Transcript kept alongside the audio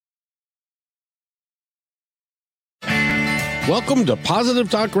Welcome to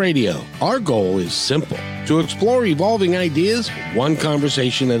Positive Talk Radio. Our goal is simple: to explore evolving ideas one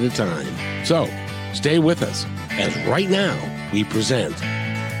conversation at a time. So, stay with us as right now we present.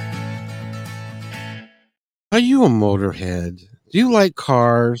 Are you a motorhead? Do you like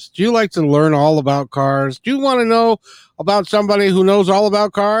cars? Do you like to learn all about cars? Do you want to know about somebody who knows all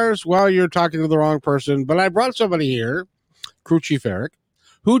about cars? Well, you're talking to the wrong person, but I brought somebody here, Crew Chief Eric,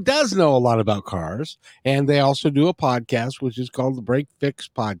 who does know a lot about cars, and they also do a podcast, which is called the Break Fix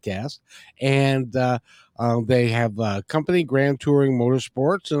Podcast, and they have a company, Grand Touring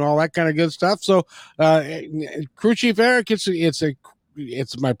Motorsports, and all that kind of good stuff. So, Crew Chief Eric,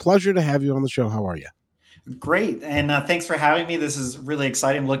 it's my pleasure to have you on the show. How are you? Great. And thanks for having me. This is really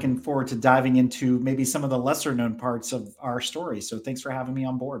exciting. Looking forward to diving into maybe some of the lesser known parts of our story. So thanks for having me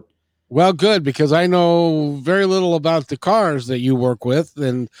on board. Well, good, because I know very little about the cars that you work with,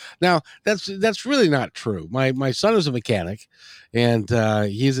 and now that's really not true. My son is a mechanic, and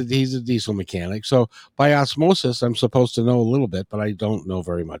he's a diesel mechanic. So by osmosis, I'm supposed to know a little bit, but I don't know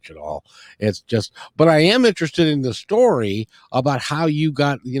very much at all. It's just, but I am interested in the story about how you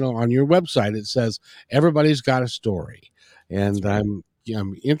got. On your website it says everybody's got a story, and I'm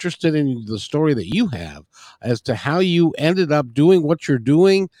interested in the story that you have as to how you ended up doing what you're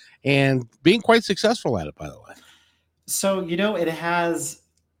doing and being quite successful at it, by the way. So, it has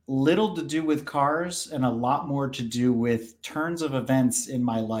little to do with cars and a lot more to do with turns of events in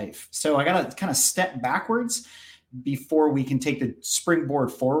my life. So I got to kind of step backwards before we can take the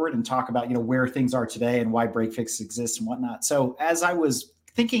springboard forward and talk about, where things are today and why Break Fix exists and whatnot. So as I was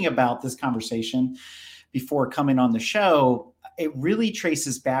thinking about this conversation before coming on the show, it really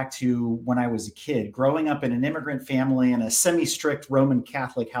traces back to when I was a kid. Growing up in an immigrant family in a semi-strict Roman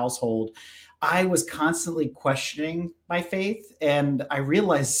Catholic household, I was constantly questioning my faith. And I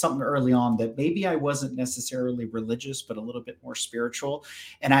realized something early on, that maybe I wasn't necessarily religious, but a little bit more spiritual.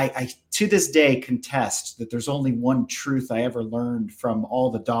 And I to this day contest that there's only one truth I ever learned from all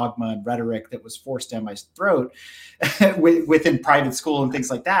the dogma and rhetoric that was forced down my throat within private school and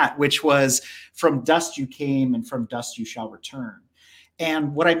things like that, which was from dust you came and from dust you shall return.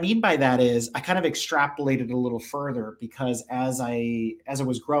 And what I mean by that is I kind of extrapolated a little further, because as I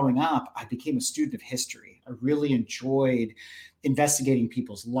was growing up, I became a student of history. I really enjoyed investigating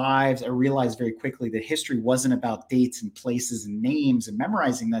people's lives. I realized very quickly that history wasn't about dates and places and names and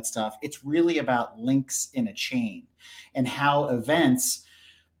memorizing that stuff. It's really about links in a chain and how events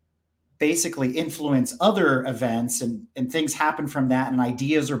basically influence other events, and things happen from that, and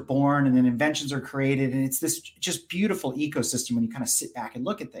ideas are born, and then inventions are created. And it's this just beautiful ecosystem when you kind of sit back and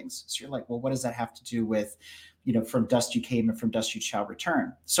look at things. So you're like, well, what does that have to do with, from dust you came and from dust you shall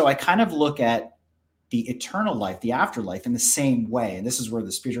return? So I kind of look at the eternal life, the afterlife, in the same way. And this is where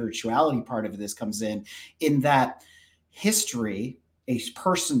the spirituality part of this comes in that history, a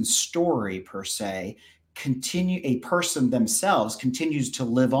person's story per se, a person themselves continues to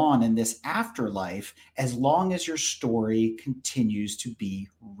live on in this afterlife as long as your story continues to be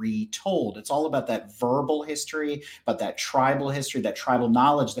retold. It's all about that verbal history, about that tribal history, that tribal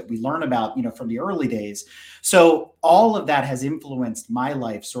knowledge that we learn about, from the early days. So all of that has influenced my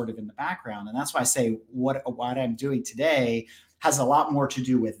life sort of in the background. And that's why I say what I'm doing today has a lot more to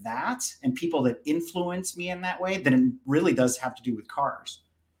do with that and people that influence me in that way than it really does have to do with cars.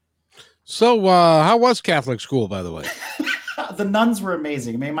 So how was Catholic school, by the way? The nuns were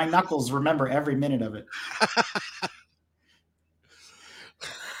amazing. I mean, my knuckles remember every minute of it.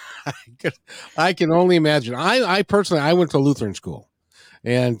 I can only imagine. I personally, I went to Lutheran school,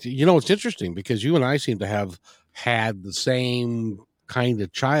 and it's interesting because you and I seem to have had the same kind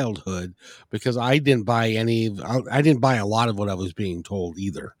of childhood, because I didn't buy a lot of what I was being told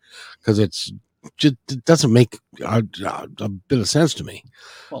either, because it doesn't make a bit of sense to me.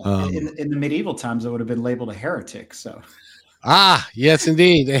 Well, in the medieval times, I would have been labeled a heretic. So, yes,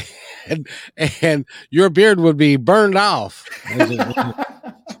 indeed, and your beard would be burned off.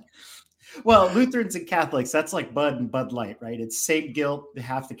 Well, Lutherans and Catholics, that's like Bud and Bud Light, right? It's same guilt,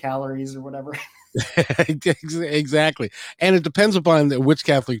 half the calories or whatever. Exactly. And it depends upon which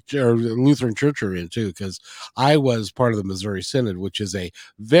Catholic or Lutheran church you're in too, because I was part of the Missouri Synod, which is a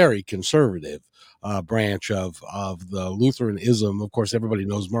very conservative branch of the Lutheranism. Of course, everybody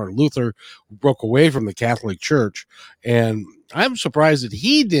knows Martin Luther broke away from the Catholic Church, and I'm surprised that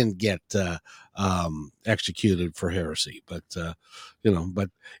he didn't get executed for heresy. But but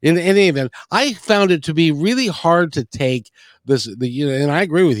in any event, I found it to be really hard to take this. And I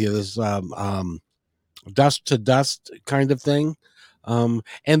agree with you. This dust to dust kind of thing. And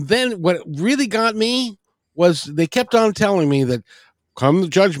then what really got me was they kept on telling me that come the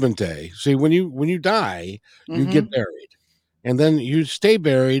judgment day, see, when you die, you get buried. and then you stay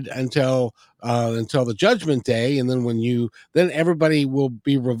buried until the judgment day, and then then everybody will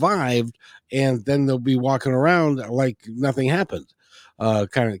be revived, and then they'll be walking around like nothing happened,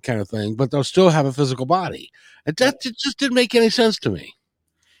 kind of thing. But they'll still have a physical body. That Yep. just didn't make any sense to me.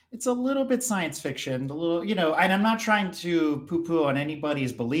 It's a little bit science fiction, a little, and I'm not trying to poo poo on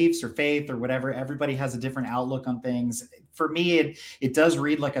anybody's beliefs or faith or whatever. Everybody has a different outlook on things. For me, it does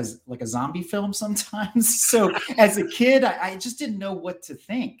read like a zombie film sometimes. So as a kid, I just didn't know what to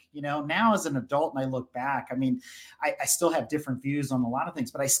think. Now as an adult, and I look back, I mean, I still have different views on a lot of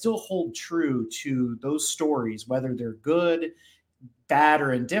things, but I still hold true to those stories, whether they're good, bad,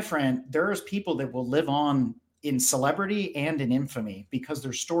 or indifferent. There's people that will live on in celebrity and in infamy because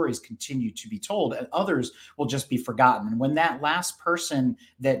their stories continue to be told, and others will just be forgotten. And when that last person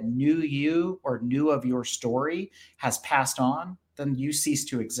that knew you or knew of your story has passed on, then you cease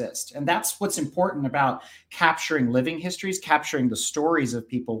to exist. And that's what's important about capturing living histories, capturing the stories of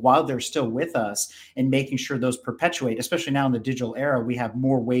people while they're still with us, and making sure those perpetuate. Especially now in the digital era, we have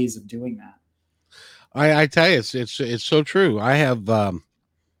more ways of doing that. I tell you, it's so true.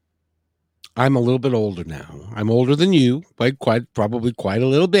 I'm a little bit older now. I'm older than you, by probably quite a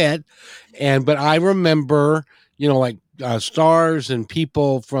little bit. But I remember, like stars and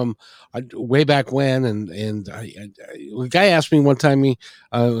people from way back when. A guy asked me one time,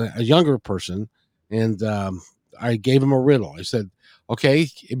 a younger person, and I gave him a riddle. I said, "Okay,"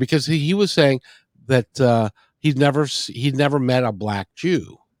 because he was saying that he'd never met a black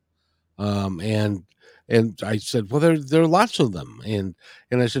Jew, um, and I said, well, there are lots of them, and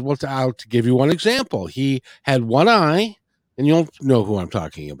I said, well, to give you one example, he had one eye, and you'll know who I'm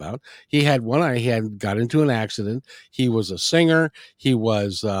talking about. He had one eye. He had got into an accident. He was a singer. He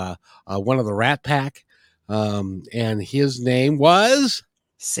was one of the Rat Pack, and his name was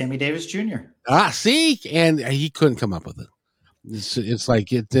Sammy Davis Jr. see, and he couldn't come up with it. It's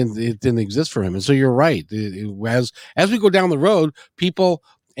like it didn't exist for him. And so you're right. As we go down the road, people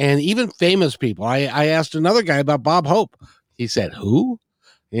and even famous people. I asked another guy about Bob Hope. He said who?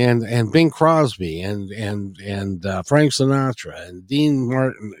 And Bing Crosby and Frank Sinatra and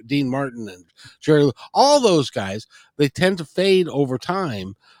Dean Martin and Jerry. All those guys, they tend to fade over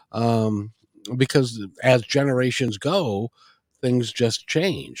time, because as generations go, things just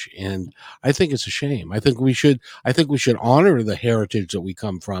change, and I think it's a shame. I think we should honor the heritage that we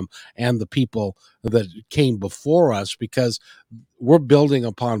come from and the people that came before us, because we're building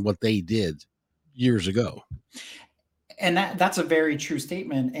upon what they did years ago. And that's a very true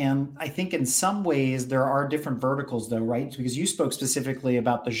statement. And I think in some ways there are different verticals, though, right? Because you spoke specifically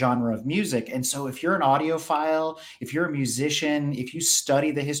about the genre of music. And so if you're an audiophile, if you're a musician, if you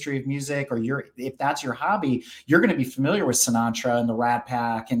study the history of music, or if that's your hobby, you're going to be familiar with Sinatra and the Rat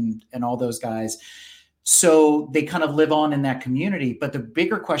Pack and all those guys. So they kind of live on in that community. But the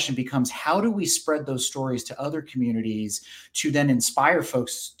bigger question becomes, how do we spread those stories to other communities to then inspire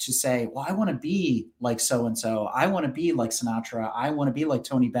folks to say, well, I want to be like so and so. I want to be like Sinatra. I want to be like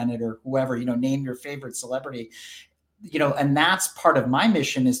Tony Bennett or whoever, name your favorite celebrity. And that's part of my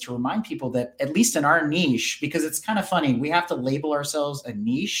mission, is to remind people that at least in our niche, because it's kind of funny, we have to label ourselves a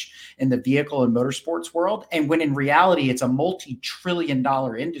niche in the vehicle and motorsports world. And when in reality, it's a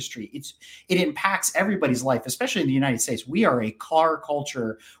multi-trillion-dollar industry. It impacts everybody's life, especially in the United States. We are a car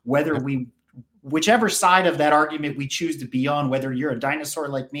culture, whether whichever side of that argument we choose to be on, whether you're a dinosaur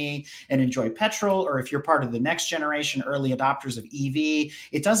like me and enjoy petrol, or if you're part of the next generation early adopters of EV,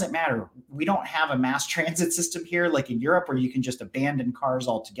 it doesn't matter. We don't have a mass transit system here like in Europe, where you can just abandon cars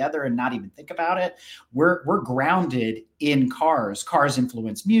altogether and not even think about it. We're grounded in cars. Cars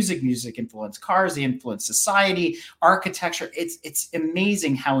influence music, music influence cars, they influence society, architecture. It's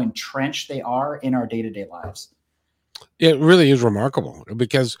amazing how entrenched they are in our day-to-day lives. It really is remarkable,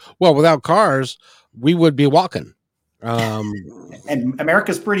 because, well, without cars, we would be walking. Um, And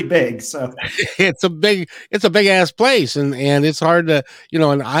America's pretty big, so it's a big ass place, and it's hard to,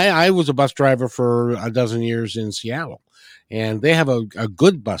 and I was a bus driver for a dozen years in Seattle, and they have a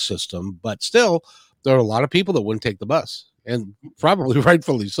good bus system, but still there are a lot of people that wouldn't take the bus, and probably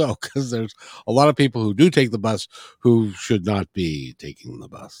rightfully so, because there's a lot of people who do take the bus who should not be taking the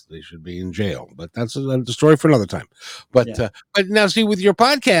bus. They should be in jail, but that's a story for another time. But yeah. but now, see, with your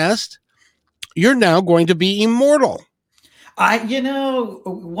podcast, you're now going to be immortal.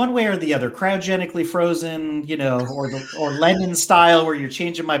 One way or the other, cryogenically frozen, or Lennon style, where you're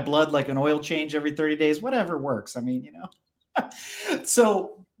changing my blood like an oil change every 30 days, whatever works. I mean,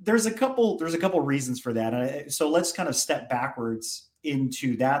 so there's a couple reasons for that. So let's kind of step backwards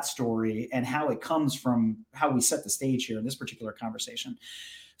into that story and how it comes from how we set the stage here in this particular conversation.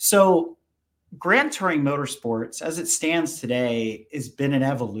 So Grand Touring Motorsports, as it stands today, has been an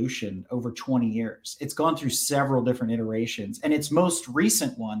evolution over 20 years. It's gone through several different iterations. And its most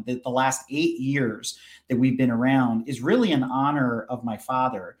recent one, the last 8 years that we've been around, is really in honor of my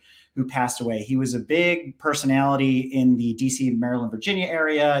father, who passed away. He was a big personality in the DC, Maryland, Virginia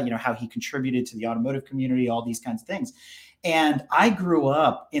area, how he contributed to the automotive community, all these kinds of things. And I grew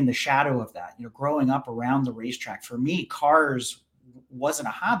up in the shadow of that, growing up around the racetrack. For me, cars wasn't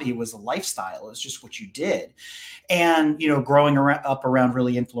a hobby, it was a lifestyle. It was just what you did. And growing up around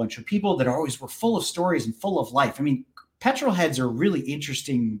really influential people that always were full of stories and full of life. I mean, petrol heads are a really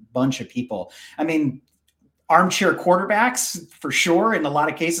interesting bunch of people. I mean, armchair quarterbacks for sure, in a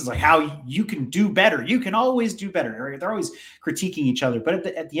lot of cases, like how you can do better, you can always do better. They're always critiquing each other, but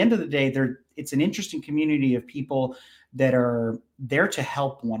at the end of the day, it's an interesting community of people that are there to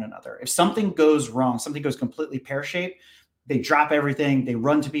help one another. If something goes wrong, something goes completely pear-shaped, they drop everything, they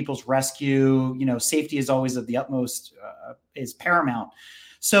run to people's rescue. Safety is always of the utmost, is paramount.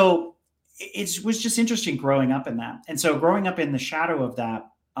 So it was just interesting growing up in that. And so growing up in the shadow of that,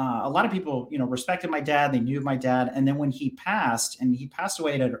 a lot of people, respected my dad. They knew my dad. And then when he passed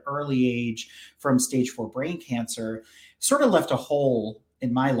away at an early age from stage 4 brain cancer, sort of left a hole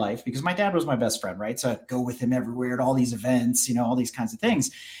in my life, because my dad was my best friend, right? So I'd go with him everywhere at all these events, all these kinds of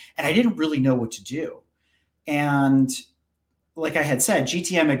things. And I didn't really know what to do. And like I had said,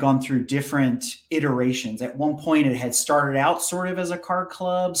 GTM had gone through different iterations. At one point, it had started out sort of as a car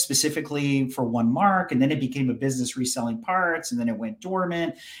club, specifically for one mark, and then it became a business reselling parts, and then it went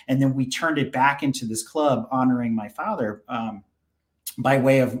dormant, and then we turned it back into this club honoring my father, by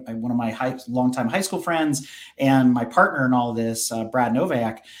way of one of my longtime high school friends and my partner in all of this, Brad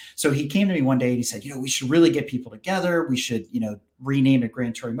Novak. So he came to me one day and he said, we should really get people together. We should, rename it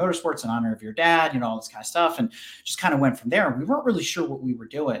Grand Touring Motorsports in honor of your dad, all this kind of stuff. And just kind of went from there. We weren't really sure what we were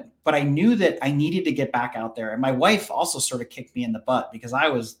doing, but I knew that I needed to get back out there. And my wife also sort of kicked me in the butt, because I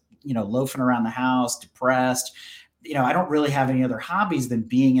was, loafing around the house, depressed. I don't really have any other hobbies than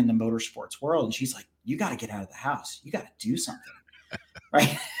being in the motorsports world. And she's like, you got to get out of the house. You got to do something.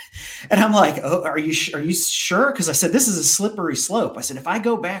 Right. And I'm like, oh, are you sure? Because I said, this is a slippery slope. I said, if I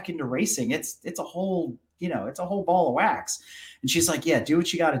go back into racing, it's a whole, it's a whole ball of wax. And she's like, yeah, do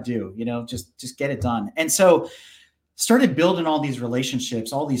what you got to do, just get it done. And so started building all these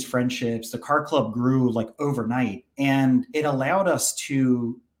relationships, all these friendships. The car club grew like overnight, and it allowed us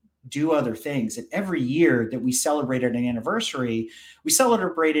to do other things. And every year that we celebrated an anniversary, we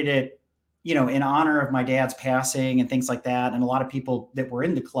celebrated it, in honor of my dad's passing and things like that. And a lot of people that were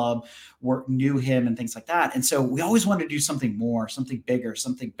in the club knew him and things like that. And so we always wanted to do something more, something bigger,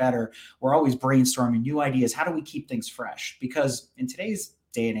 something better. We're always brainstorming new ideas. How do we keep things fresh? Because in today's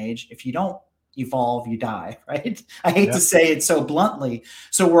day and age, if you don't evolve, you die, right? I hate to say it so bluntly.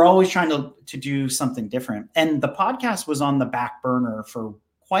 So we're always trying to do something different. And the podcast was on the back burner for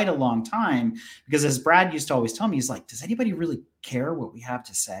quite a long time, because as Brad used to always tell me, he's like, does anybody really care what we have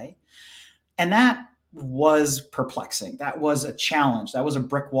to say? And that was perplexing. That was a challenge. That was a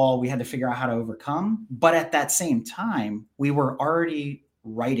brick wall we had to figure out how to overcome. But at that same time, we were already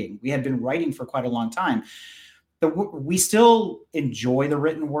writing. We had been writing for quite a long time. We still enjoy the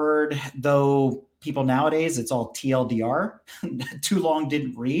written word, though people nowadays, it's all TLDR. Too long,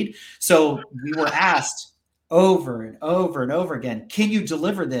 didn't read. So we were asked over and over and over again, can you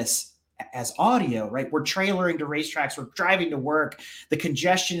deliver this as audio, right? We're trailering to racetracks. We're driving to work. The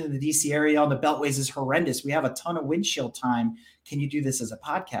congestion in the DC area on the beltways is horrendous. We have a ton of windshield time. Can you do this as a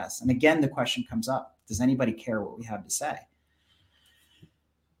podcast? And again, the question comes up, does anybody care what we have to say?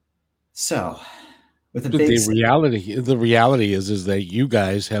 So with the reality is that you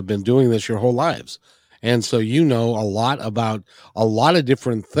guys have been doing this your whole lives. And so a lot about a lot of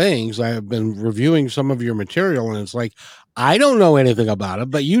different things. I have been reviewing some of your material, and it's like, I don't know anything about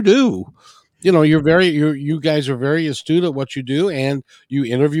it, but you do. You guys are very astute at what you do, and you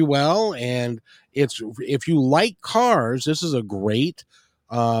interview well. And if you like cars, this is a great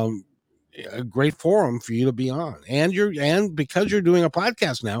forum for you to be on. And because you're doing a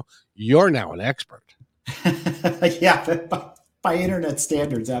podcast now, you're now an expert. Yeah, by internet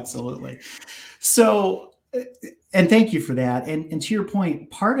standards, absolutely. So, and thank you for that. And to your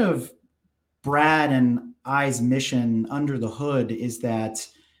point, part of Brad and I's mission under the hood is that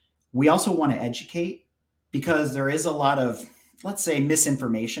we also want to educate, because there is a lot of, let's say,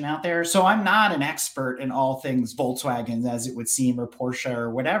 misinformation out there. So I'm not an expert in all things Volkswagen, as it would seem, or Porsche or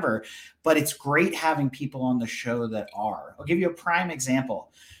whatever, but it's great having people on the show that are. I'll give you a prime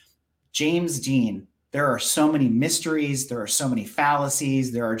example. James Dean, There are so many mysteries. There are so many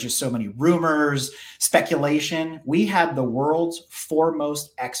fallacies. There are just so many rumors, speculation. We had the world's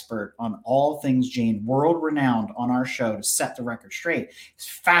foremost expert on all things Jane, world renowned, on our show to set the record straight. It's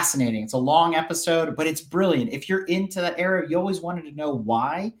fascinating. It's a long episode, but it's brilliant. If you're into that era, you always wanted to know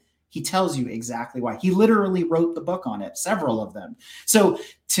why. He tells you exactly why. He literally wrote the book on it, several of them. So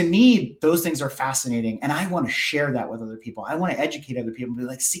to me, those things are fascinating. And I want to share that with other people. I want to educate other people and be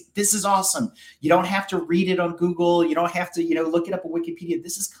like, see, this is awesome. You don't have to read it on Google. You don't have to, look it up on Wikipedia.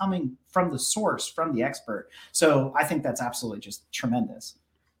 This is coming from the source, from the expert. So I think that's absolutely just tremendous.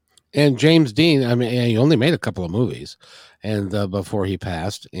 And James Dean, I mean, he only made a couple of movies, and before he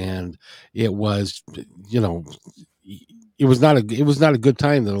passed, and it was, it was not a good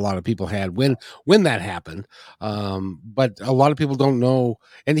time that a lot of people had when that happened. But a lot of people don't know,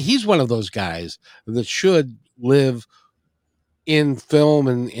 and he's one of those guys that should live in film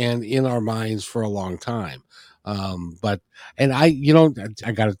and in our minds for a long time. But and I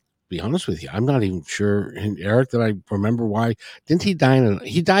got to be honest with you, I'm not even sure, Eric, that I remember why. Didn't he die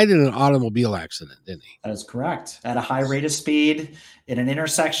he died in an automobile accident, didn't he? That is correct. At a high rate of speed in an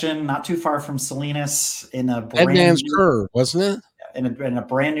intersection not too far from Salinas, in a Dead Man's Curve, wasn't it? In a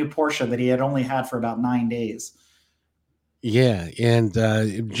brand new Porsche that he had only had for about 9 days. Yeah, and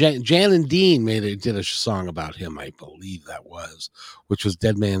Jan and Dean did a song about him, I believe that was, which was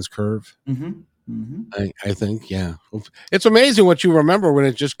Dead Man's Curve. Mm-hmm. Mm-hmm. I think, yeah. It's amazing what you remember when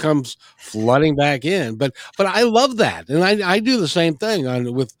it just comes flooding back in. But I love that, and I do the same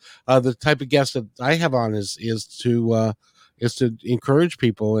thing with the type of guest that I have on is to encourage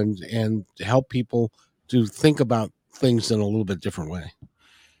people and help people to think about things in a little bit different way.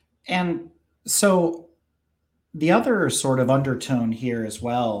 And so the other sort of undertone here as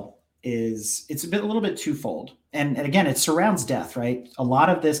well is it's a little bit twofold. And again, it surrounds death, right? A lot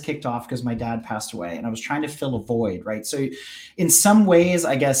of this kicked off because my dad passed away and I was trying to fill a void, right? So in some ways,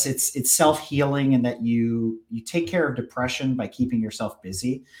 I guess it's self-healing in that you take care of depression by keeping yourself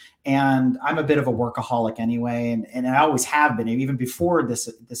busy. And I'm a bit of a workaholic anyway, and I always have been, even before this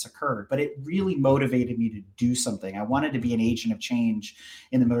occurred. But it really motivated me to do something. I wanted to be an agent of change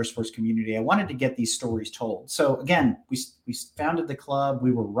in the motorsports community. I wanted to get these stories told. So again, we founded the club.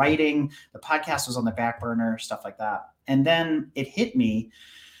 We were writing. The podcast was on the back burner, stuff like that. And then it hit me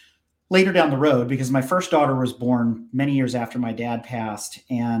later down the road, because my first daughter was born many years after my dad passed,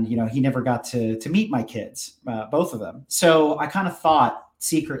 and he never got to meet my kids, both of them. So I kind of thought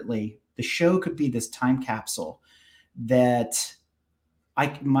secretly the show could be this time capsule that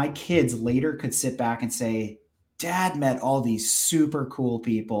my kids later could sit back and say, Dad met all these super cool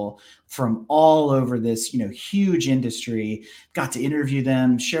people from all over this, huge industry, got to interview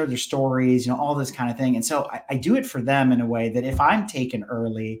them, share their stories, all this kind of thing. And so I do it for them in a way that if I'm taken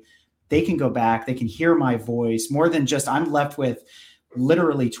early, they can go back, they can hear my voice more than just I'm left with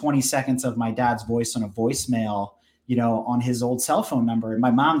literally 20 seconds of my dad's voice on a voicemail, on his old cell phone number. And my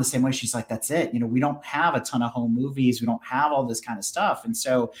mom, the same way, she's like, that's it. We don't have a ton of home movies. We don't have all this kind of stuff. And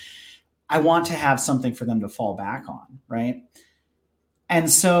so I want to have something for them to fall back on. Right. And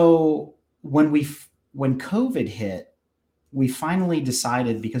so when COVID hit, we finally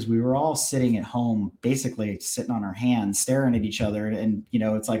decided, because we were all sitting at home, basically sitting on our hands, staring at each other. And,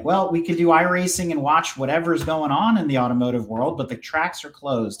 it's like, well, we could do iRacing and watch whatever's going on in the automotive world, but the tracks are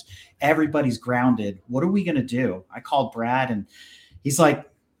closed. Everybody's grounded. What are we going to do? I called Brad and he's like,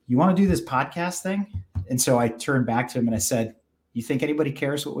 you want to do this podcast thing? And so I turned back to him and I said, you think anybody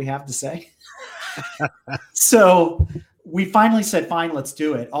cares what we have to say? So we finally said, fine, let's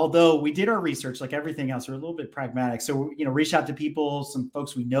do it. Although we did our research, like everything else, we're a little bit pragmatic. So, reached out to people, some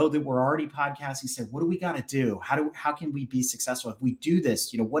folks we know that were already podcasting, said, what do we got to do? How can we be successful? If we do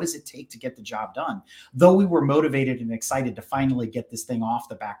this, what does it take to get the job done? Though we were motivated and excited to finally get this thing off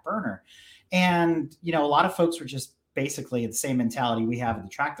the back burner. And, a lot of folks were just basically the same mentality we have at the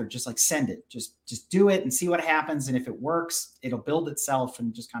track. They're just like, send it, just do it and see what happens. And if it works, it'll build itself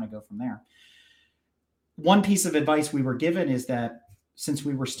and just kind of go from there. One piece of advice we were given is that since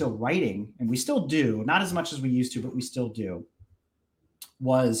we were still writing, and we still do, not as much as we used to, but we still do,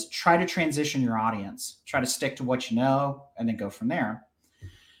 was try to transition your audience, try to stick to what you know, and then go from there.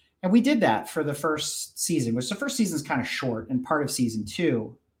 And we did that for the first season, which the first season is kind of short and part of season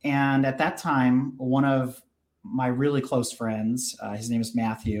 2. And at that time, one of my really close friends, his name is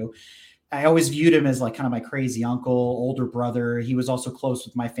Matthew, I always viewed him as like kind of my crazy uncle, older brother. He was also close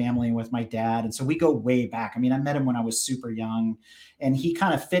with my family and with my dad. And so we go way back. I mean, I met him when I was super young, and he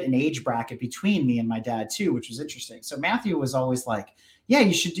kind of fit an age bracket between me and my dad too, which was interesting. So Matthew was always like, yeah,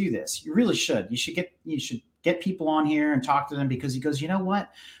 you should do this. You really should. You should get people on here and talk to them, because he goes, you know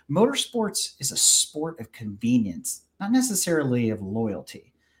what? Motorsports is a sport of convenience, not necessarily of loyalty.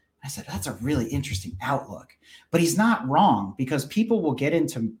 I said, that's a really interesting outlook. But he's not wrong, because people will get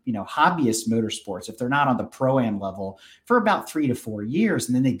into, hobbyist motorsports if they're not on the pro-am level for about 3 to 4 years,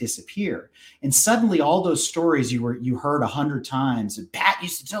 and then they disappear. And suddenly all those stories you heard 100 times, and Pat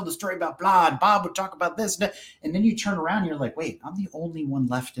used to tell the story about blah, and Bob would talk about this, and then you turn around and you're like, wait, I'm the only one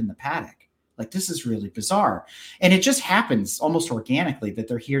left in the paddock. Like, this is really bizarre. And it just happens almost organically that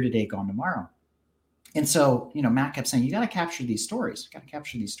they're here today, gone tomorrow. And so, Matt kept saying, you got to capture these stories. You got to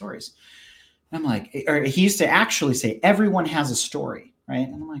capture these stories. And I'm like, or he used to actually say, everyone has a story, right?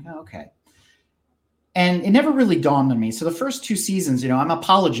 And I'm like, oh, okay. And it never really dawned on me. So the first 2 seasons, I'm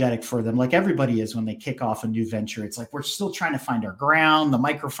apologetic for them, like everybody is when they kick off a new venture. It's like, we're still trying to find our ground. The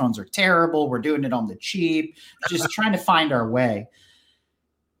microphones are terrible. We're doing it on the cheap, just trying to find our way.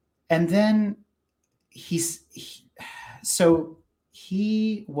 And then he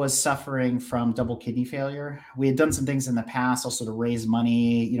was suffering from double kidney failure. We had done some things in the past also to raise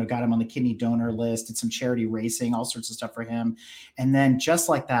money, got him on the kidney donor list, did some charity racing, all sorts of stuff for him. And then just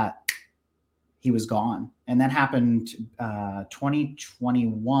like that, he was gone. And that happened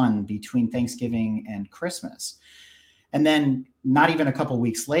 2021 between Thanksgiving and Christmas. And then not even a couple of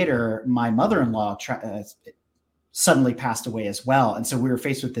weeks later, my mother-in-law suddenly passed away as well. And so we were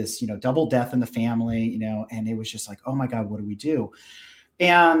faced with this, double death in the family, and it was just like, oh my God, what do we do?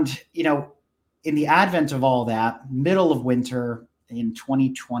 And, in the advent of all that, middle of winter in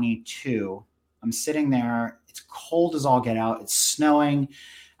 2022, I'm sitting there, it's cold as all get out. It's snowing.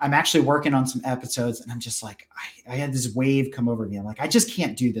 I'm actually working on some episodes, and I'm just like, I had this wave come over me. I'm like, I just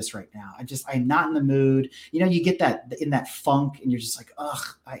can't do this right now. I'm not in the mood. You get that in that funk, and you're just like, ugh,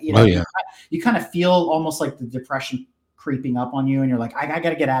 you kind of feel almost like the depression creeping up on you, and you're like, I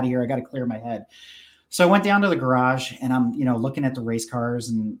got to get out of here. I got to clear my head. So I went down to the garage, and I'm, looking at the race cars,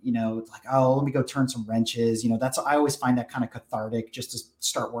 and, like, oh, let me go turn some wrenches. I always find that kind of cathartic, just to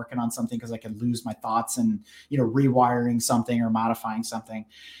start working on something, because I can lose my thoughts and, rewiring something or modifying something.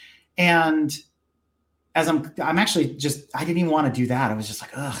 And as I'm actually I didn't even want to do that. I was just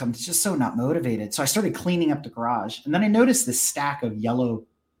like, ugh, I'm just so not motivated. So I started cleaning up the garage, and then I noticed this stack of yellow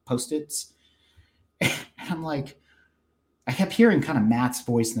Post-its. And I'm like, I kept hearing kind of Matt's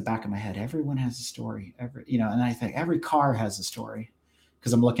voice in the back of my head. Everyone has a story. And I think every car has a story,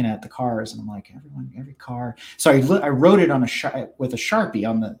 because I'm looking at the cars, and I'm like, every car. So I wrote it with a Sharpie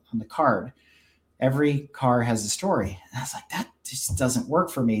on the card. Every car has a story. And I was like, that just doesn't work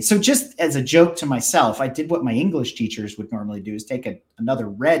for me. So just as a joke to myself, I did what my English teachers would normally do, is take another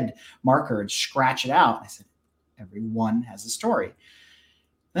red marker and scratch it out. I said, everyone has a story.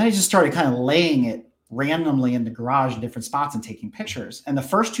 Then I just started kind of laying it randomly in the garage in different spots and taking pictures. And the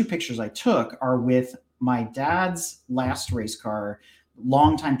first 2 pictures I took are with my dad's last race car,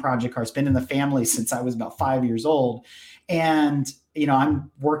 longtime project car. It's been in the family since I was about 5 years old. And, I'm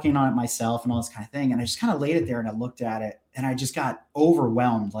working on it myself and all this kind of thing. And I just kind of laid it there, and I looked at it, and I just got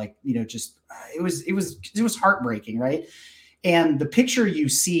overwhelmed. Like, it was heartbreaking. Right. And the picture you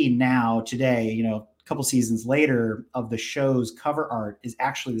see now today, a couple seasons later, of the show's cover art is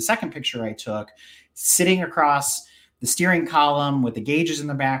actually the second picture I took, sitting across the steering column with the gauges in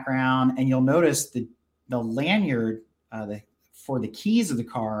the background. And you'll notice the lanyard, for the keys of the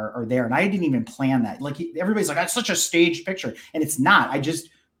car are there. And I didn't even plan that. Like, everybody's like, that's such a staged picture. And it's not. I just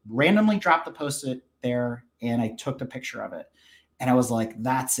randomly dropped the Post-it there, and I took the picture of it. And I was like,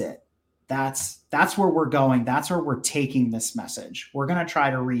 that's it. That's where we're going. That's where we're taking this message. We're going to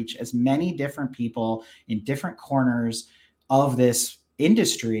try to reach as many different people in different corners of this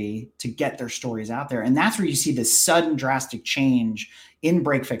industry to get their stories out there. And that's where you see this sudden drastic change in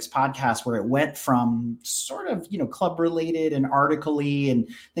Break Fix podcast, where it went from sort of, club related and article-y and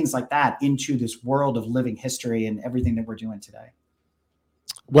things like that into this world of living history and everything that we're doing today.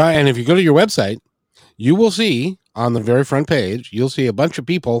 Well, and if you go to your website, you will see on the very front page, you'll see a bunch of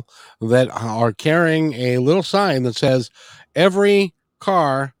people that are carrying a little sign that says, every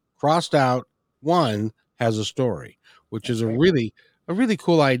car crossed out 1 has a story, which is a really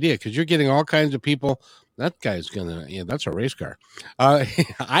cool idea, because you're getting all kinds of people. That guy's that's a race car.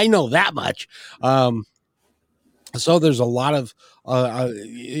 I know that much. So there's a lot of,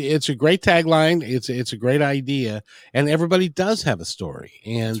 it's a great tagline. It's a great idea, and everybody does have a story.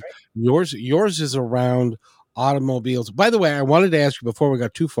 And yours is around automobiles. By the way, I wanted to ask you before we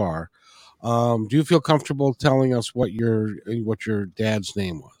got too far. Do you feel comfortable telling us what your dad's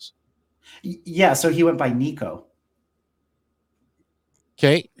name was? Yeah. So he went by Nico.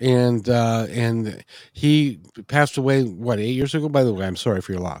 Okay. And he passed away, what, 8 years ago? By the way, I'm sorry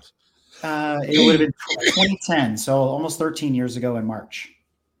for your loss. It would have been 2010, so almost 13 years ago in March.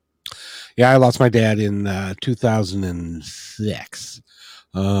 Yeah, I lost my dad in 2006,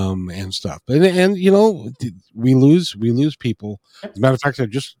 and stuff. And you know, we lose people. As a Yep. matter of fact, I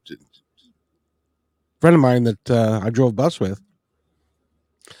just a friend of mine that I drove bus with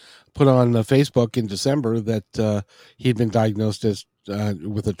put on Facebook in December that he'd been diagnosed as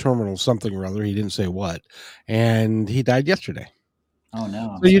with a terminal something or other. He didn't say what, and he died yesterday. Oh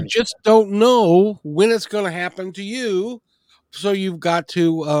no, I'm So you sorry. just don't know when it's going to happen to you. So you've got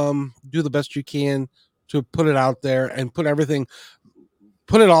to do the best you can to put it out there and put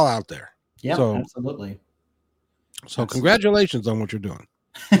it all out there. Yep, So, absolutely. so Absolutely. congratulations on what you're doing.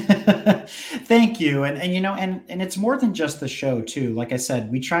 Thank you. And you know, and it's more than just the show too. Like I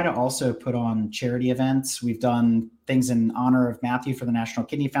said, we try to also put on charity events. We've done things in honor of Matthew for the National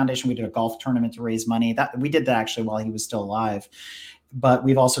Kidney Foundation. We did a golf tournament to raise money. That we did that actually while he was still alive. But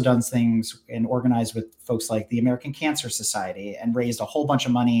we've also done things and organized with folks like the American Cancer Society and raised a whole bunch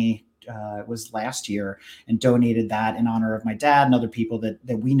of money. It was last year, and donated that in honor of my dad and other people that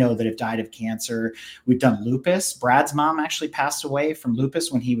we know that have died of cancer. We've done lupus. Brad's mom actually passed away from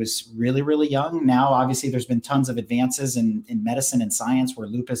lupus when he was really, really young. Now, obviously, there's been tons of advances in medicine and science where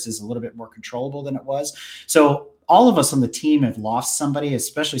lupus is a little bit more controllable than it was. So all of us on the team have lost somebody,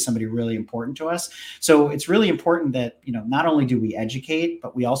 especially somebody really important to us. So it's really important that, you know, not only do we educate,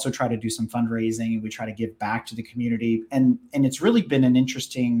 but we also try to do some fundraising and we try to give back to the community. And it's really been an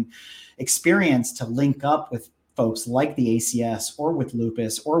interesting experience to link up with folks like the ACS or with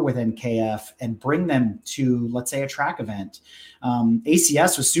lupus or with NKF and bring them to, let's say, a track event.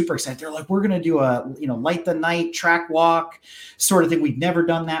 ACS was super excited. They're like, we're going to do a, you know, light the night track walk sort of thing. We've never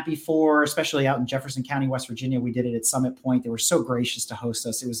done that before, especially out in Jefferson County, West Virginia. We did it at Summit Point. They were so gracious to host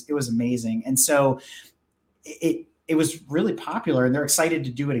us. It was amazing. And so it was really popular, and they're excited to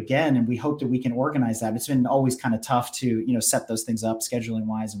do it again. And we hope that we can organize that. It's been always kind of tough to, you know, set those things up scheduling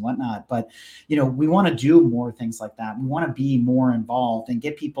wise and whatnot. But, you know, we want to do more things like that. We want to be more involved and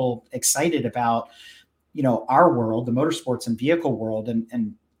get people excited about, you know, our world, the motorsports and vehicle world,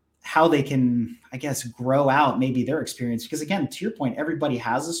 and how they can, I guess, grow out maybe their experience. Because again, to your point, everybody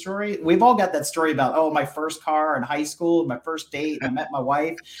has a story. We've all got that story about, oh, my first car in high school, my first date, and I met my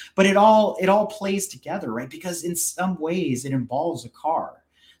wife. But it all plays together, right? Because in some ways it involves a car.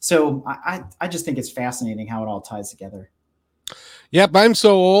 So I just think it's fascinating how it all ties together. Yep, I'm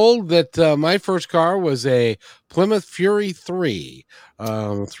so old that my first car was a Plymouth Fury 3,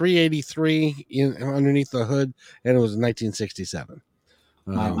 383 underneath the hood, and it was 1967.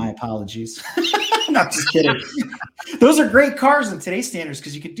 My apologies. Not just kidding. Those are great cars in today's standards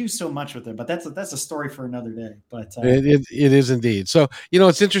because you could do so much with them. But that's a story for another day. But it is indeed. So, you know,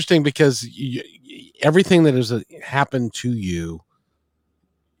 it's interesting because everything that has happened to you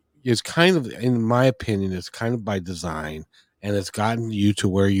is kind of, in my opinion, it's kind of by design, and it's gotten you to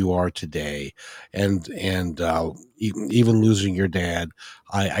where you are today. And even losing your dad,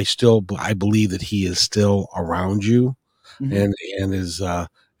 I believe that he is still around you, mhm. and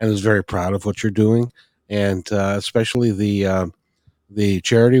and is very proud of what you're doing, and especially the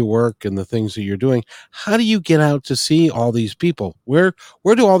charity work and the things that you're doing. How do you get out to see all these people? Where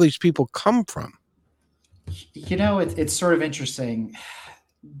do all these people come from? You know, it's sort of interesting.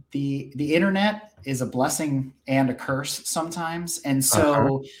 The internet is a blessing and a curse sometimes, and Uh-huh.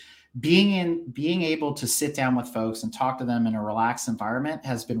 so being able to sit down with folks and talk to them in a relaxed environment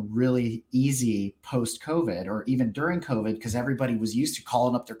has been really easy post COVID or even during COVID because everybody was used to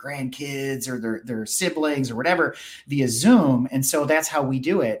calling up their grandkids or their siblings or whatever via Zoom. And so that's how we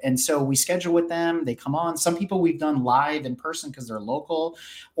do it. And so we schedule with them, they come on. Some people we've done live in person because they're local,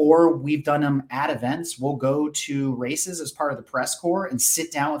 or we've done them at events. We'll go to races as part of the press corps and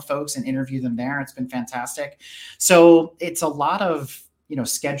sit down with folks and interview them there. It's been fantastic. So it's a lot of, you know,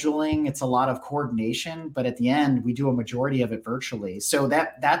 scheduling, it's a lot of coordination, but at the end we do a majority of it virtually. So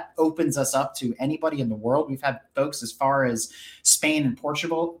that opens us up to anybody in the world. We've had folks as far as Spain and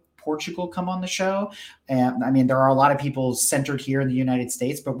Portugal come on the show. And I mean, there are a lot of people centered here in the United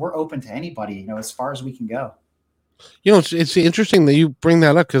States, but we're open to anybody, you know, as far as we can go. You know, it's interesting that you bring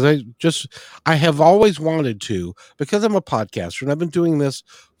that up because I have always wanted to, because I'm a podcaster and I've been doing this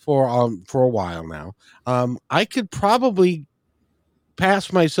for a while now. I could probably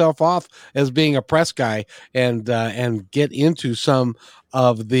pass myself off as being a press guy and get into some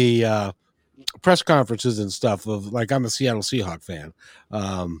of the press conferences and stuff of, like, I'm a Seattle Seahawk fan.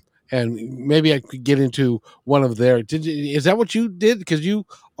 And maybe I could get into one of their, is that what you did? Because you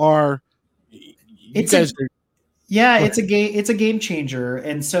are, you It's guys a are. Yeah, it's a game changer.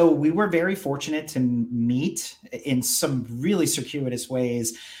 And so we were very fortunate to meet in some really circuitous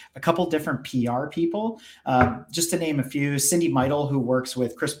ways a couple different PR people. Just to name a few, Cindy Meidel, who works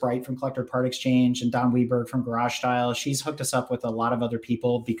with Chris Bright from Collector Part Exchange and Don Weberg from Garage Style. She's hooked us up with a lot of other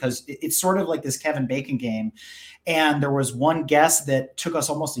people because it's sort of like this Kevin Bacon game. And there was one guest that took us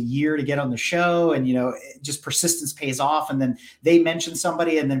almost a year to get on the show, and just persistence pays off. And then they mention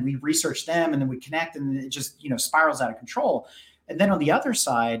somebody, and then we research them, and then we connect, and it just spirals out of control. And then on the other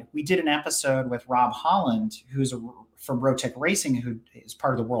side, we did an episode with Rob Holland, who's from Rotec Racing, who is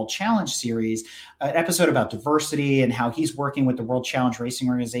part of the World Challenge series, an episode about diversity and how he's working with the World Challenge Racing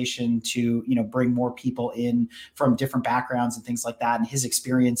Organization to, bring more people in from different backgrounds and things like that, and his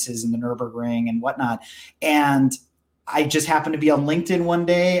experiences in the Nürburgring and whatnot. And I just happened to be on LinkedIn one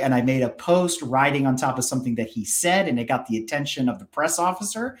day, and I made a post riding on top of something that he said, and it got the attention of the press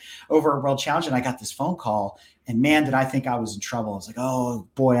officer over at World Challenge. And I got this phone call, and man, did I think I was in trouble. I was like, oh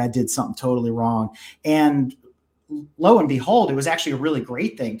boy, I did something totally wrong. And lo and behold, it was actually a really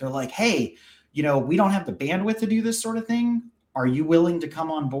great thing. They're like, hey, we don't have the bandwidth to do this sort of thing. Are you willing to come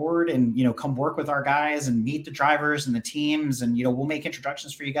on board and, come work with our guys and meet the drivers and the teams? And, we'll make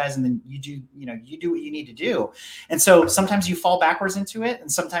introductions for you guys. And then you do what you need to do. And so sometimes you fall backwards into it, and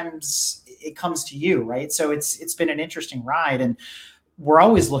sometimes it comes to you. Right. So it's been an interesting ride. And we're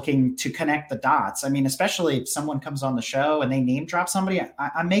always looking to connect the dots. I mean, especially if someone comes on the show and they name drop somebody,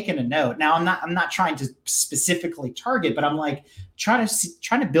 I'm making a note. Now, I'm not trying to specifically target, but I'm like trying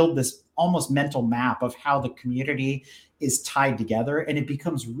to build this almost mental map of how the community is tied together, and it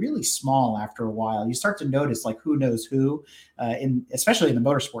becomes really small after a while. You start to notice like who knows who, especially in the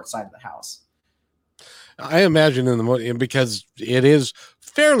motorsport side of the house. I imagine because it is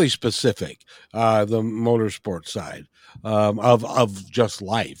fairly specific, the motorsport side of just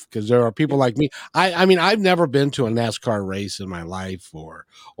life. Because there are people like me. I mean, I've never been to a NASCAR race in my life, or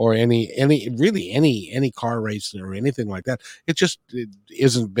any car race or anything like that. It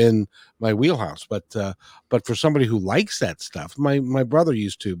isn't been my wheelhouse. But for somebody who likes that stuff, my brother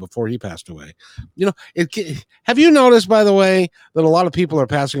used to before he passed away. Have you noticed, by the way, that a lot of people are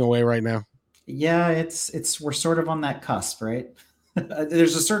passing away right now? Yeah, we're sort of on that cusp, right?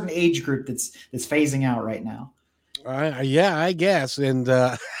 There's a certain age group that's phasing out right now. Yeah, I guess. And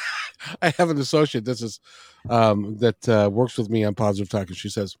I have an associate that works with me on Positive Talk, and she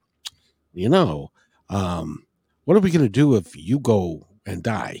says, what are we going to do if you go and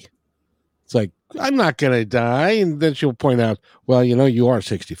die? It's like, I'm not going to die. And then she'll point out, well, you are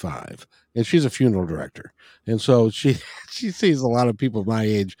 65. And she's a funeral director. And so she sees a lot of people my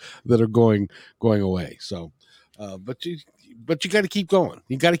age that are going away. So, but you got to keep going.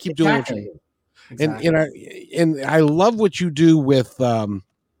 You got to keep doing what you do. Exactly. And I love what you do with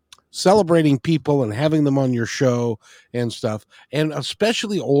celebrating people and having them on your show and stuff, and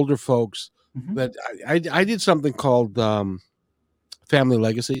especially older folks. Mm-hmm. That I did something called Family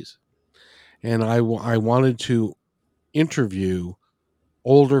Legacies, and I wanted to interview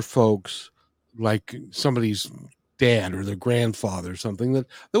older folks, like somebody's dad or their grandfather or something that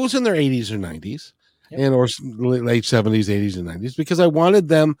was in their 80s or 90s. Yep. And or late 70s, 80s, and 90s, because I wanted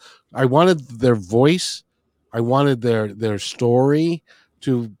their voice, I wanted their story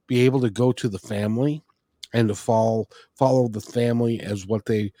to be able to go to the family and to follow the family as what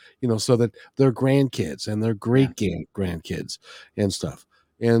they, so that their grandkids and their great grandkids and stuff.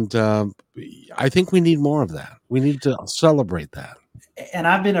 And I think we need more of that. We need to celebrate that. And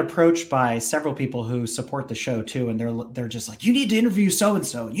I've been approached by several people who support the show too, and they're just like, you need to interview so and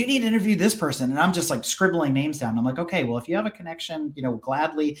so, you need to interview this person, and I'm just like scribbling names down. I'm like, okay, well, if you have a connection,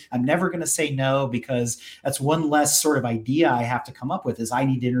 gladly. I'm never going to say no, because that's one less sort of idea I have to come up with, is I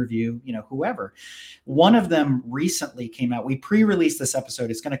need to interview whoever. One of them recently came out. We pre-released this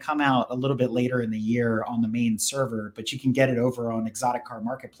episode. It's going to come out a little bit later in the year on the main server, but you can get it over on Exotic Car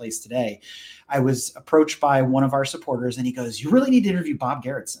Marketplace today. I was approached by one of our supporters, and he goes, you really need to interview Bob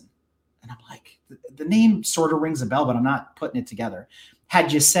Gerritsen. And I'm like, the name sort of rings a bell, but I'm not putting it together.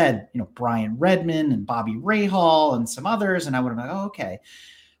 Had you said, Brian Redman and Bobby Rahal and some others, and I would have been like, oh, okay.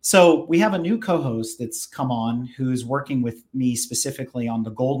 So we have a new co-host that's come on who's working with me specifically on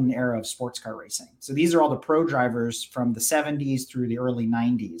the golden era of sports car racing. So these are all the pro drivers from the 70s through the early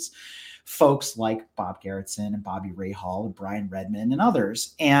 90s. Folks like Bob Gerritsen and Bobby Rahal and Brian Redman and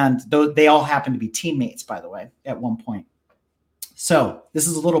others. And they all happen to be teammates, by the way, at one point. So this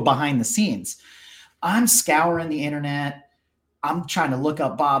is a little behind the scenes. I'm scouring the internet, I'm trying to look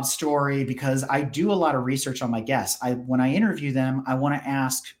up Bob's story because I do a lot of research on my guests. When I interview them, I want to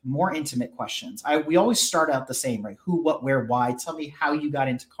ask more intimate questions. We always start out the same, right? Who, what, where, why? Tell me how you got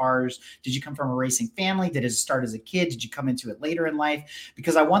into cars. Did you come from a racing family? Did it start as a kid? Did you come into it later in life?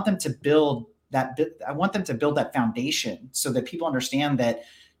 Because I want them to build that. I want them to build that foundation so that people understand that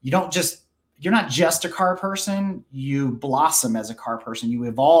you're not just a car person, you blossom as a car person, you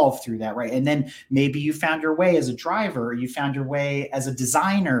evolve through that, right? And then maybe you found your way as a driver, or you found your way as a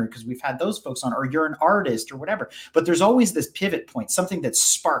designer, because we've had those folks on, or you're an artist or whatever. But there's always this pivot point, something that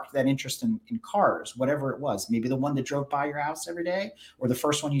sparked that interest in cars, whatever it was, maybe the one that drove by your house every day, or the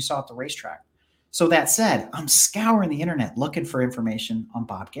first one you saw at the racetrack. So that said, I'm scouring the internet looking for information on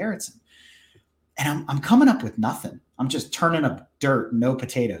Bob Garrettson. And I'm coming up with nothing. I'm just turning up dirt, no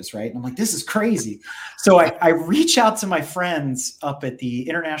potatoes, right? And I'm like, this is crazy. So I reach out to my friends up at the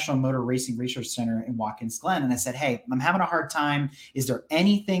International Motor Racing Research Center in Watkins Glen. And I said, hey, I'm having a hard time. Is there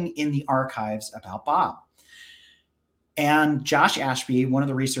anything in the archives about Bob? And Josh Ashby, one of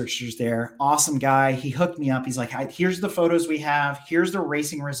the researchers there, awesome guy. He hooked me up. He's like, here's the photos we have. Here's the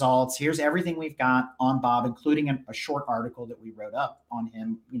racing results. Here's everything we've got on Bob, including a short article that we wrote up on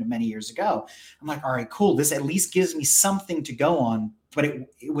him, many years ago. I'm like, all right, cool. This at least gives me something to go on, but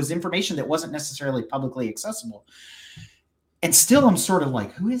it was information that wasn't necessarily publicly accessible. And still, I'm sort of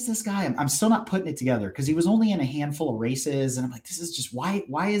like, who is this guy? I'm still not putting it together because he was only in a handful of races. And I'm like, this is just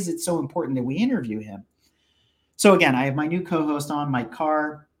why is it so important that we interview him? So again, I have my new co-host on, Mike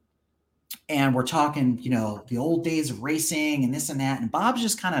Carr, and we're talking, the old days of racing and this and that. And Bob's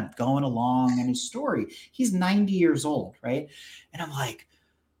just kind of going along in his story. He's 90 years old, right? And I'm like,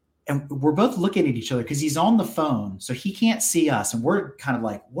 and we're both looking at each other because he's on the phone, so he can't see us. And we're kind of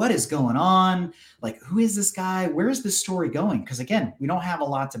like, what is going on? Like, who is this guy? Where is this story going? Because again, we don't have a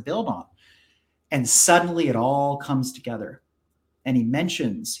lot to build on. And suddenly it all comes together. And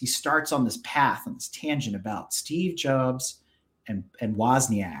he starts on this path, on this tangent about Steve Jobs and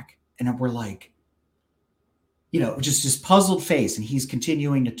Wozniak. And we're like, just puzzled face. And he's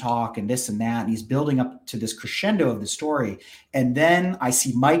continuing to talk and this and that. And he's building up to this crescendo of the story. And then I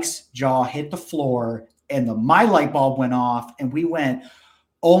see Mike's jaw hit the floor and my light bulb went off. And we went,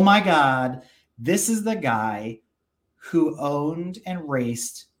 oh my God, this is the guy who owned and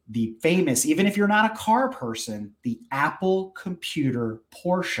raced the famous, even if you're not a car person, the Apple computer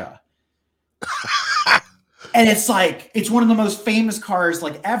Porsche. And it's like, it's one of the most famous cars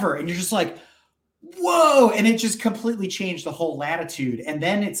like ever. And you're just like, whoa. And it just completely changed the whole latitude. And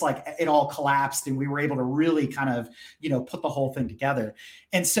then it's like, it all collapsed and we were able to really kind of, put the whole thing together.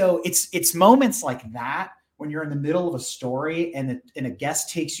 And so it's moments like that when you're in the middle of a story and a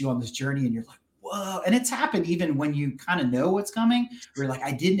guest takes you on this journey and you're like, whoa. And it's happened even when you kind of know what's coming. You're like,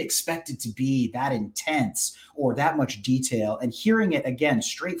 I didn't expect it to be that intense or that much detail. And hearing it again,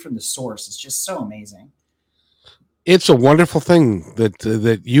 straight from the source, is just so amazing. It's a wonderful thing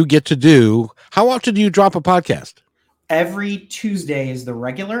that you get to do. How often do you drop a podcast? Every Tuesday is the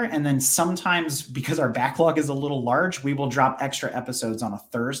regular. And then sometimes, because our backlog is a little large, we will drop extra episodes on a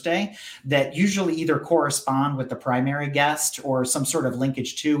Thursday that usually either correspond with the primary guest or some sort of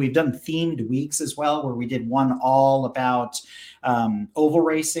linkage to. We've done themed weeks as well, where we did one all about oval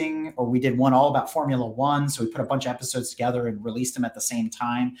racing, or we did one all about Formula One. So we put a bunch of episodes together and released them at the same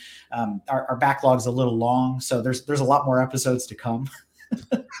time. Our backlog's a little long, so there's a lot more episodes to come.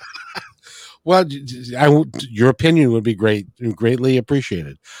 Well, your opinion would be greatly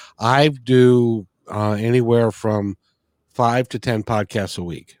appreciated. I do anywhere from 5 to 10 podcasts a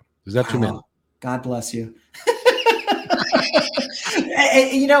week. Is that too many? God bless you.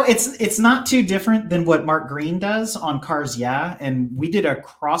 It's not too different than what Mark Green does on Cars Yeah. And we did a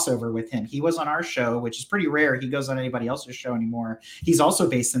crossover with him. He was on our show, which is pretty rare. He goes on anybody else's show anymore. He's also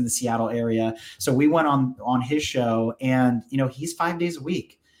based in the Seattle area. So we went on his show and, he's 5 days a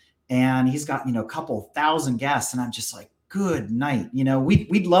week. And he's got, a couple thousand guests. And I'm just like, good night.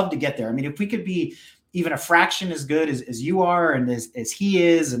 We'd love to get there. I mean, if we could be even a fraction as good as you are and as he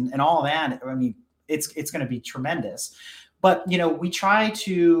is and all that, I mean, it's going to be tremendous. But, we try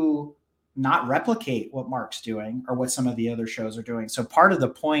to not replicate what Mark's doing or what some of the other shows are doing. So part of the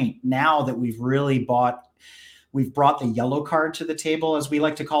point now that we've brought the yellow card to the table, as we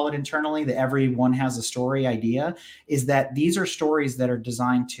like to call it internally, that everyone has a story idea, is that these are stories that are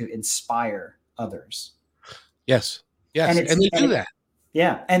designed to inspire others. Yes. And they do that.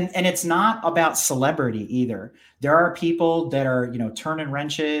 Yeah. And it's not about celebrity either. There are people that are, turning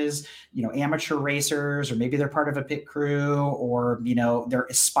wrenches, amateur racers, or maybe they're part of a pit crew, or, they're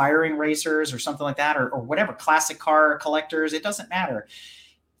aspiring racers or something like that, or whatever, classic car collectors. It doesn't matter.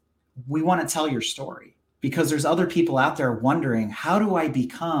 We want to tell your story. because there's other people out there wondering, how do I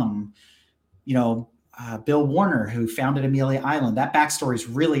become, you know, Bill Warner, who founded Amelia Island. That backstory is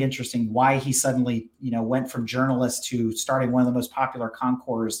really interesting. Why he suddenly, went from journalist to starting one of the most popular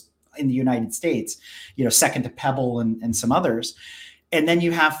concours in the United States, second to Pebble and some others. And then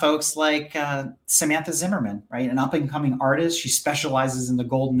you have folks like Samantha Zimmerman, right? An up and coming artist. She specializes in the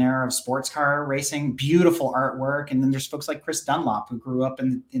golden era of sports car racing, beautiful artwork. And then there's folks like Chris Dunlop, who grew up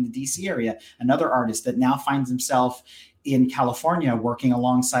in the DC area, another artist that now finds himself in California working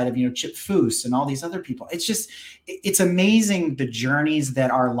alongside of, Chip Foose and all these other people. It's amazing the journeys that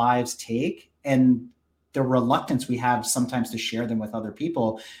our lives take and the reluctance we have sometimes to share them with other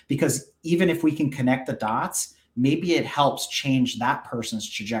people, because even if we can connect the dots, maybe it helps change that person's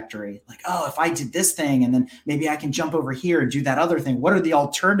trajectory. Like, oh, if I did this thing and then maybe I can jump over here and do that other thing. What are the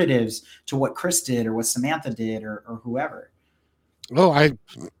alternatives to what Chris did or what Samantha did or whoever? Oh, I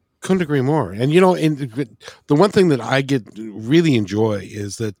couldn't agree more. And the one thing that I really enjoy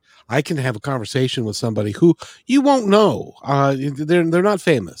is that I can have a conversation with somebody who you won't know. They're not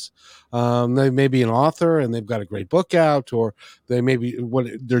famous. They may be an author and they've got a great book out, or they may be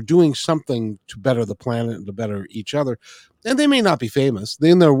they're doing something to better the planet and to better each other. And they may not be famous.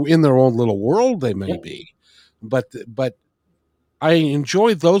 In their own little world, they may be. But I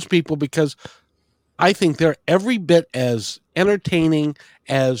enjoy those people because I think they're every bit as entertaining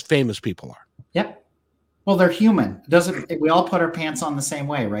as famous people are. Yep. Well, they're human. We all put our pants on the same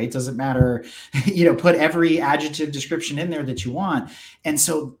way, right? Doesn't matter, put every adjective description in there that you want. And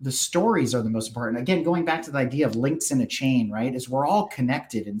so the stories are the most important. Again, going back to the idea of links in a chain, right? Is we're all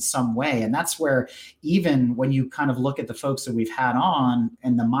connected in some way. And that's where, even when you kind of look at the folks that we've had on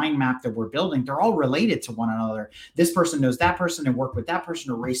and the mind map that we're building, they're all related to one another. This person knows that person and worked with that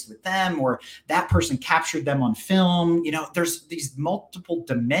person or raced with them, or that person captured them on film. There's these multiple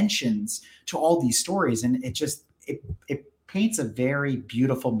dimensions to all these stories. And it paints a very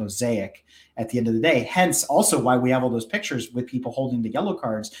beautiful mosaic at the end of the day. Hence also why we have all those pictures with people holding the yellow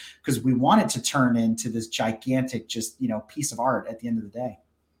cards, because we want it to turn into this gigantic, piece of art at the end of the day.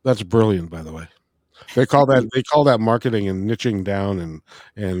 That's brilliant, by the way. They call that marketing and niching down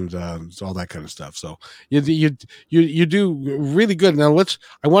and all that kind of stuff. So you do really good. Now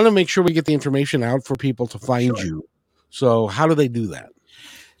I want to make sure we get the information out for people to find you. So how do they do that?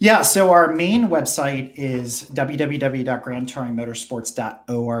 Yeah, so our main website is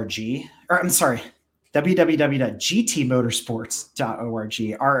www.grandtouringmotorsports.org. Or I'm sorry,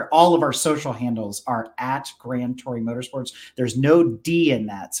 www.gtmotorsports.org. All of our social handles are at Grand Touring Motorsports. There's no D in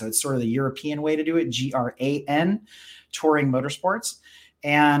that, so it's sort of the European way to do it, GRAN, Touring Motorsports.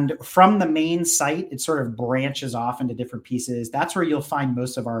 And from the main site, it sort of branches off into different pieces. That's where you'll find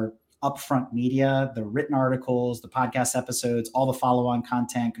most of our upfront media, the written articles, the podcast episodes, all the follow-on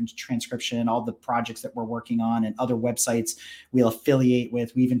content, transcription, all the projects that we're working on, and other websites we'll affiliate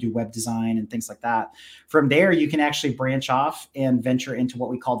with. We even do web design and things like that. From there, you can actually branch off and venture into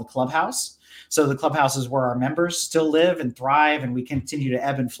what we call the clubhouse. So the clubhouse is where our members still live and thrive, and we continue to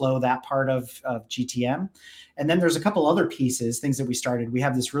ebb and flow that part of GTM. And then there's a couple other pieces, things that we started. We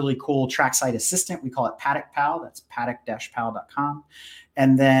have this really cool trackside assistant. We call it Paddock Pal. That's paddock-pal.com.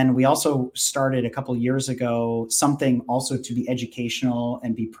 And then we also started a couple of years ago something also to be educational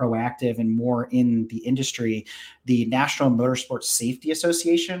and be proactive and more in the industry, the National Motorsports Safety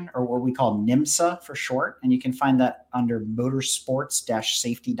Association, or what we call NIMSA for short. And you can find that under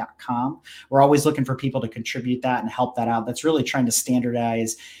motorsports-safety.com. We're always looking for people to contribute that and help that out. That's really trying to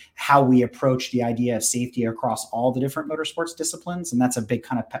standardize how we approach the idea of safety across all the different motorsports disciplines. And that's a big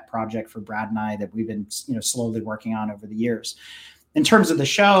kind of pet project for Brad and I that we've been, slowly working on over the years. In terms of the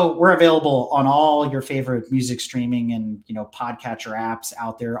show, we're available on all your favorite music streaming and, podcatcher apps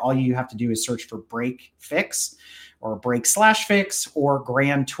out there. All you have to do is search for Break Fix or Break/Fix or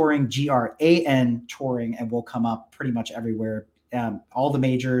Grand Touring, GRAN Touring, and we'll come up pretty much everywhere. All the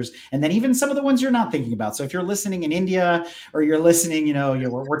majors, and then even some of the ones you're not thinking about. So if you're listening in India, or you're listening,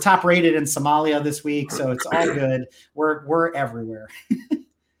 we're top rated in Somalia this week, so it's all good. We're everywhere.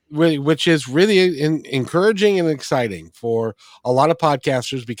 Which is really encouraging and exciting for a lot of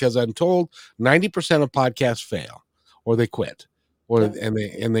podcasters, because I'm told 90% of podcasts fail or they quit,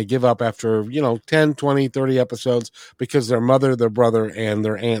 and they give up after 10, 20, 30 episodes because their mother, their brother, and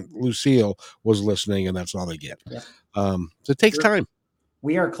their aunt Lucille was listening, and that's all they get. So it takes time.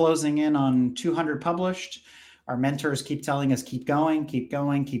 We are closing in on 200 published. Our mentors keep telling us, keep going, keep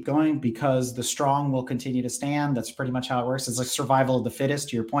going, keep going, because the strong will continue to stand. That's pretty much how it works. It's like survival of the fittest,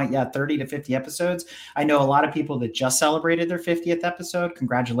 to your point. Yeah, 30 to 50 episodes. I know a lot of people that just celebrated their 50th episode.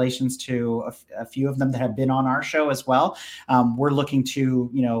 Congratulations to a few of them that have been on our show as well. We're looking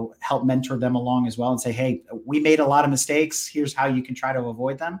to, help mentor them along as well and say, hey, we made a lot of mistakes. Here's how you can try to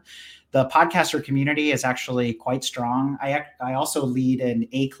avoid them. The podcaster community is actually quite strong. I also lead an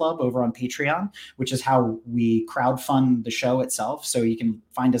A club over on Patreon, which is how we crowdfund the show itself. So you can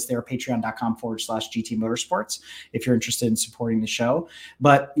find us there, patreon.com/GT Motorsports, if you're interested in supporting the show.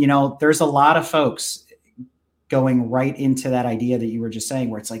 But, there's a lot of folks going right into that idea that you were just saying,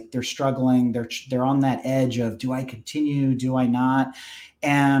 where it's like they're struggling, they're on that edge of, do I continue, do I not?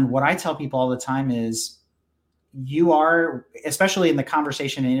 And what I tell people all the time is, you are, especially in the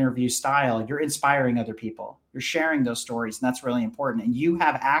conversation and interview style, you're inspiring other people. You're sharing those stories, and that's really important. And you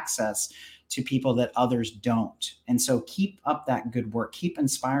have access to people that others don't. And so keep up that good work. Keep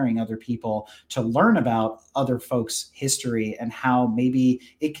inspiring other people to learn about other folks' history and how maybe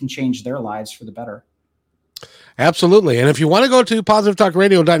it can change their lives for the better. Absolutely. And if you want to go to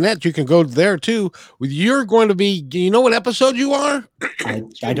positivetalkradio.net, you can go there too. You're going to be, you know what episode you are?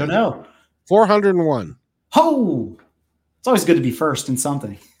 I don't know. 401. Oh, it's always good to be first in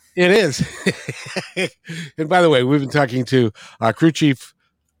something. It is. And by the way, we've been talking to crew chief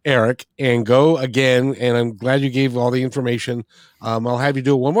Eric, and go again. And I'm glad you gave all the information. I'll have you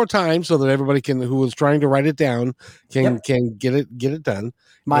do it one more time so that everybody who was trying to write it down can get it done.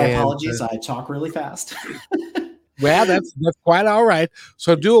 My apologies. I talk really fast. Well, that's quite all right.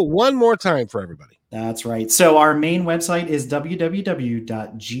 So do it one more time for everybody. That's right. So our main website is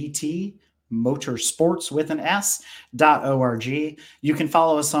www.gtmotorsports.org. You can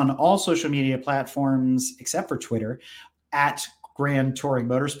follow us on all social media platforms except for Twitter at Grand Touring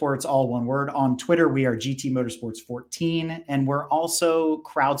Motorsports, all one word. On Twitter, we are GT Motorsports 14, and we're also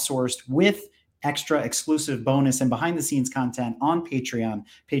crowdsourced with extra exclusive bonus and behind the scenes content on Patreon,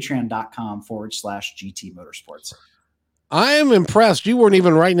 patreon.com/GT Motorsports. I am impressed. You weren't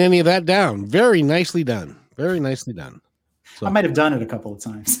even writing any of that down. Very nicely done. Very nicely done. So, I might have done it a couple of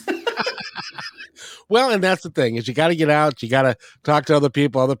times. Well, and that's the thing, is you got to get out. You got to talk to other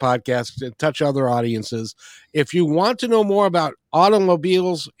people, other podcasts, touch other audiences. If you want to know more about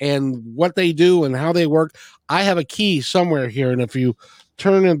automobiles and what they do and how they work, I have a key somewhere here. And if you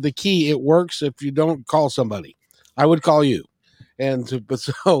turn in the key, it works. If you don't, call somebody. I would call you.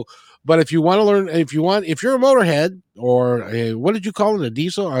 But if you want to learn, if you're a motorhead, or what did you call it? A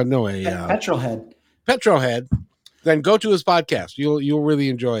diesel? Petrol head. Petrol head. Then go to his podcast. You'll really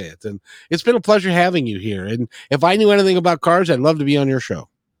enjoy it. And it's been a pleasure having you here. And if I knew anything about cars, I'd love to be on your show.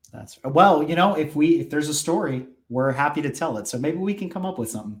 That's well, if there's a story, we're happy to tell it. So maybe we can come up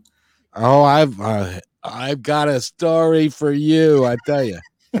with something. Oh, I've got a story for you, I tell you.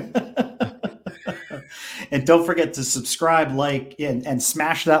 And don't forget to subscribe, like, and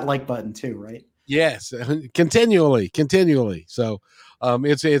smash that like button too, right? Yes, continually. So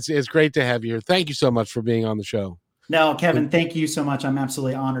it's great to have you here. Thank you so much for being on the show. No, Kevin, thank you so much. I'm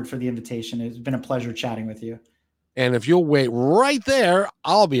absolutely honored for the invitation. It's been a pleasure chatting with you. And if you'll wait right there,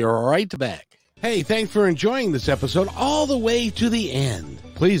 I'll be right back. Hey, thanks for enjoying this episode all the way to the end.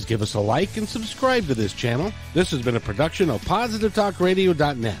 Please give us a like and subscribe to this channel. This has been a production of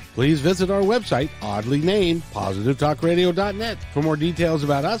PositiveTalkRadio.net. Please visit our website, oddly named PositiveTalkRadio.net, for more details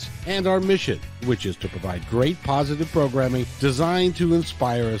about us and our mission, which is to provide great positive programming designed to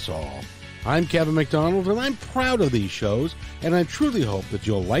inspire us all. I'm Kevin McDonald, and I'm proud of these shows, and I truly hope that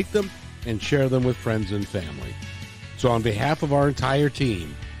you'll like them and share them with friends and family. So on behalf of our entire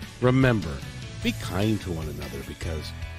team, remember, be kind to one another, because